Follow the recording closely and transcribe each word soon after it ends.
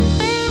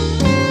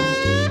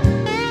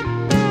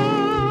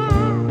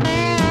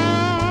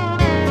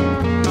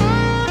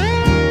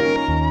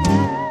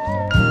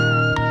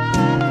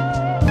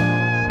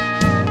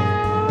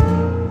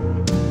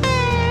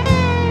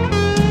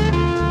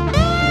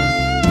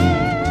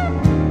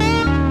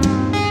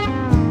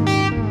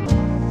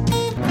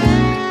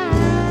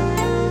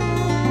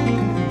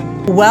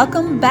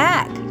Welcome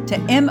back to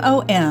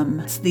M.O.M.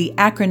 It's the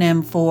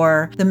acronym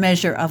for the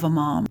measure of a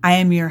mom. I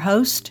am your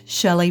host,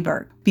 Shelley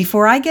Burke.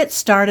 Before I get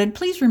started,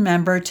 please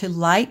remember to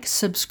like,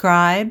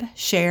 subscribe,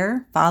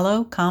 share,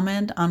 follow,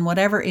 comment on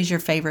whatever is your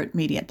favorite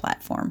media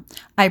platform.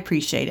 I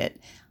appreciate it.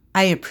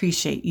 I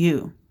appreciate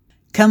you.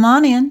 Come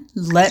on in.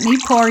 Let me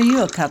pour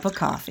you a cup of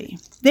coffee.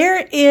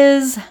 There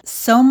is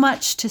so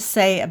much to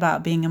say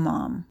about being a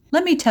mom.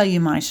 Let me tell you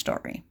my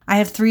story. I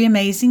have 3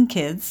 amazing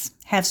kids,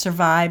 have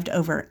survived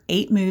over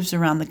 8 moves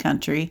around the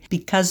country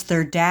because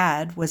their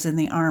dad was in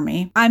the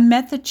Army. I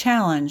met the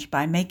challenge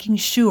by making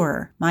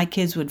sure my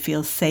kids would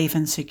feel safe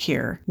and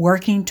secure,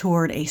 working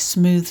toward a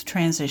smooth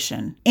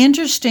transition.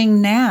 Interesting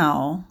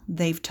now,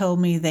 they've told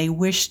me they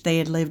wished they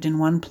had lived in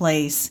one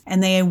place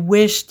and they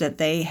wished that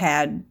they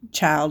had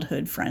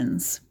childhood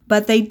friends.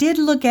 But they did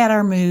look at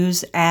our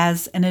moves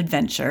as an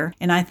adventure,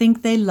 and I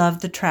think they loved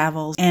the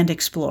travel and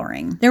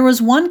exploring. There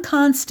was one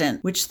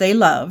constant which they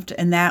loved,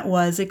 and that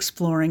was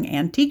exploring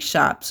antique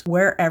shops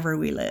wherever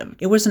we lived.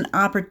 It was an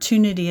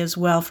opportunity as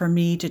well for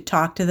me to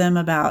talk to them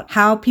about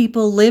how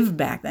people lived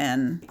back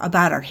then,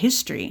 about our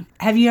history.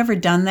 Have you ever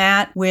done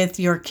that with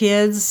your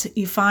kids?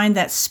 You find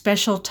that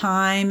special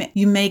time,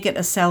 you make it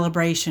a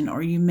celebration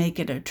or you make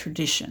it a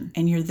tradition,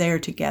 and you're there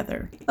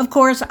together. Of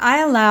course, I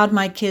allowed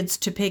my kids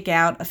to pick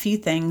out a few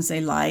things they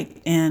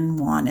liked and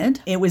wanted.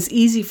 It was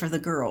easy for the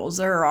girls.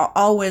 There are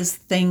always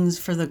things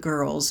for the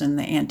girls in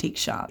the antique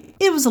shop.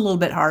 It was a little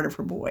bit harder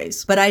for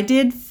boys, but I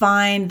did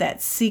find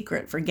that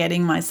secret for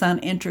getting my son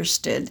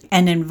interested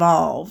and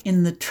involved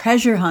in the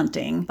treasure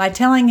hunting by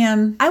telling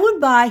him I would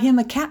buy him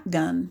a cap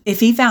gun if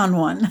he found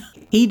one.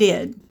 He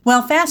did.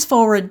 Well, fast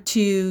forward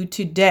to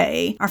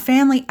today, our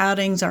family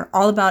outings are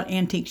all about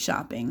antique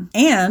shopping.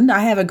 And I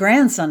have a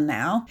grandson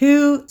now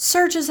who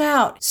searches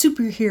out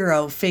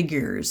superhero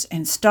figures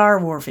and Star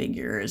Wars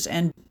figures.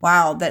 And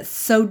wow, that's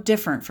so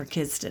different for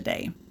kids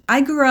today.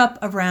 I grew up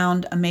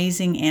around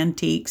amazing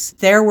antiques.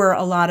 There were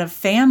a lot of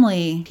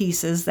family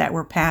pieces that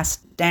were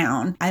passed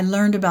down. I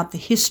learned about the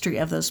history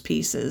of those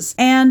pieces.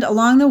 And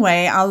along the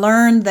way, I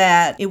learned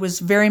that it was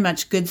very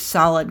much good,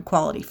 solid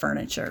quality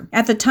furniture.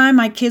 At the time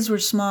my kids were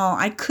small,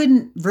 I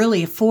couldn't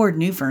really afford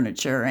new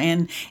furniture,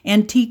 and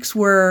antiques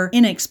were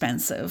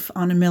inexpensive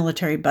on a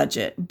military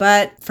budget.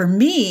 But for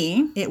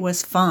me, it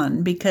was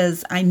fun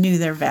because I knew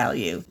their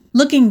value.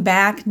 Looking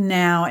back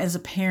now as a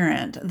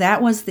parent,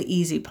 that was the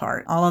easy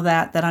part, all of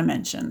that I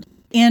mentioned.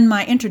 In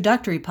my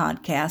introductory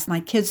podcast, my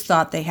kids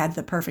thought they had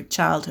the perfect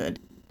childhood.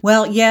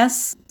 Well,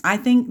 yes, I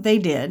think they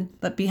did,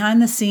 but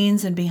behind the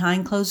scenes and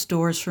behind closed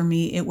doors for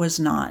me, it was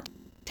not.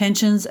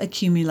 Tensions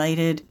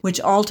accumulated,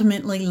 which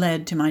ultimately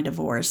led to my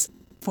divorce.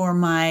 For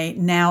my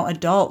now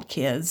adult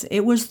kids,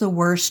 it was the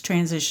worst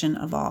transition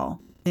of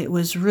all. It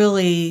was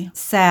really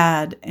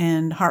sad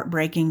and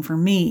heartbreaking for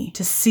me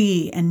to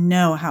see and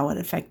know how it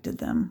affected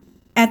them.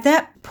 At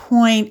that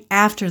point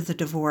after the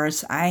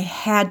divorce, I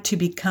had to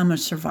become a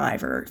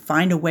survivor,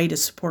 find a way to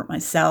support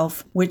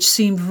myself, which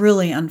seemed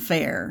really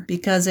unfair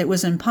because it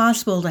was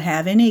impossible to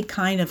have any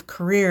kind of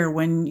career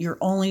when your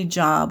only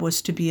job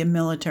was to be a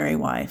military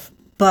wife.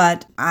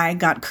 But I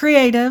got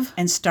creative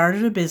and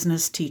started a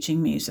business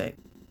teaching music.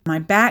 My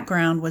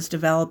background was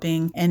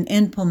developing and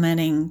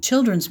implementing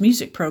children's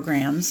music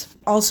programs.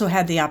 Also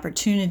had the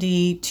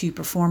opportunity to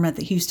perform at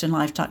the Houston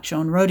Live Talk Show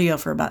and Rodeo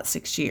for about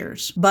 6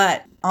 years.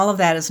 But all of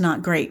that is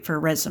not great for a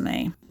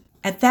resume.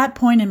 At that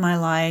point in my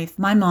life,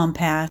 my mom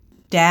passed.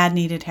 Dad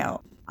needed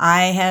help.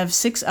 I have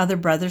 6 other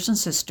brothers and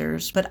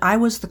sisters, but I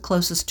was the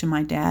closest to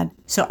my dad.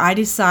 So I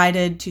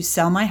decided to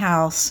sell my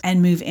house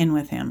and move in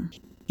with him.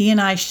 He and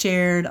I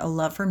shared a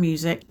love for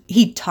music.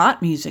 He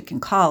taught music in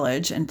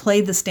college and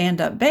played the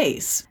stand-up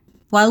bass.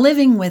 While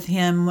living with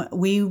him,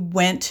 we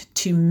went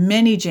to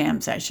many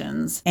jam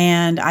sessions,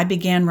 and I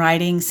began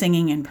writing,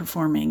 singing, and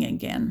performing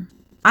again.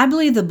 I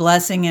believe the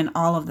blessing in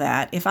all of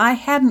that, if I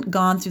hadn't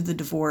gone through the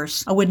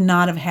divorce, I would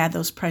not have had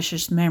those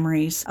precious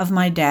memories of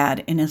my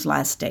dad in his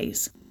last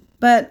days.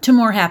 But to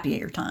more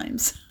happier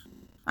times.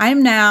 I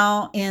am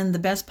now in the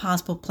best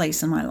possible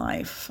place in my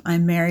life.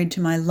 I'm married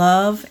to my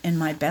love and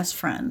my best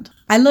friend.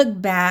 I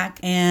look back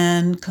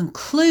and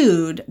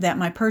conclude that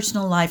my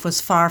personal life was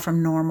far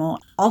from normal.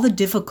 All the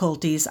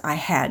difficulties I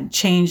had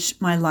changed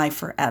my life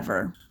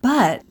forever,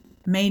 but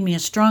made me a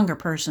stronger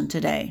person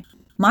today.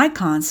 My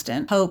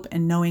constant hope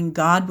in knowing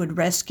God would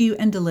rescue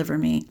and deliver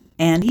me,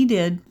 and He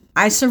did.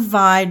 I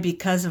survived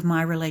because of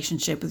my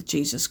relationship with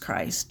Jesus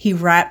Christ. He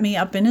wrapped me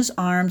up in His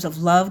arms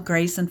of love,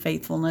 grace, and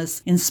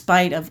faithfulness in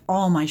spite of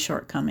all my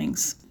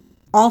shortcomings.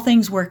 All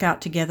things work out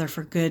together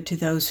for good to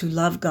those who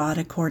love God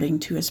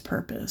according to His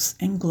purpose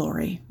and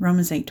glory.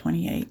 Romans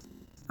 8:28.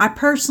 I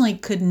personally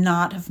could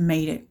not have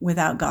made it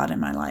without God in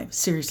my life.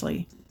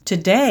 Seriously.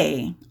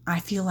 Today,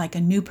 I feel like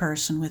a new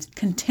person with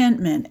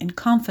contentment and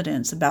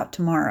confidence about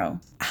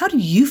tomorrow. How do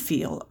you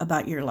feel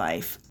about your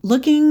life?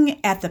 Looking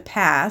at the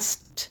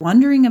past,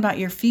 wondering about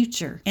your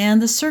future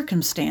and the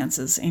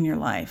circumstances in your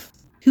life.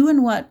 Who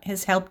and what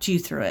has helped you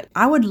through it?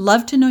 I would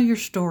love to know your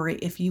story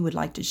if you would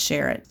like to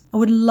share it. I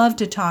would love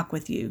to talk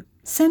with you.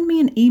 send me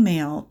an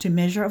email to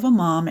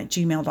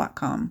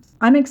measureofamom@gmail.com.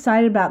 I'm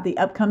excited about the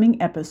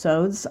upcoming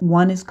episodes.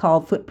 One is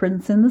called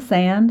Footprints in the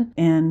Sand,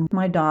 and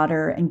my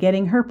daughter and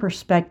getting her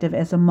perspective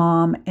as a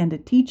mom and a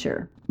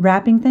teacher.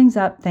 Wrapping things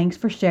up, thanks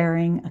for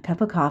sharing a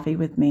cup of coffee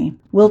with me.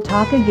 We'll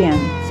talk again,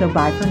 so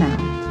bye for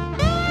now.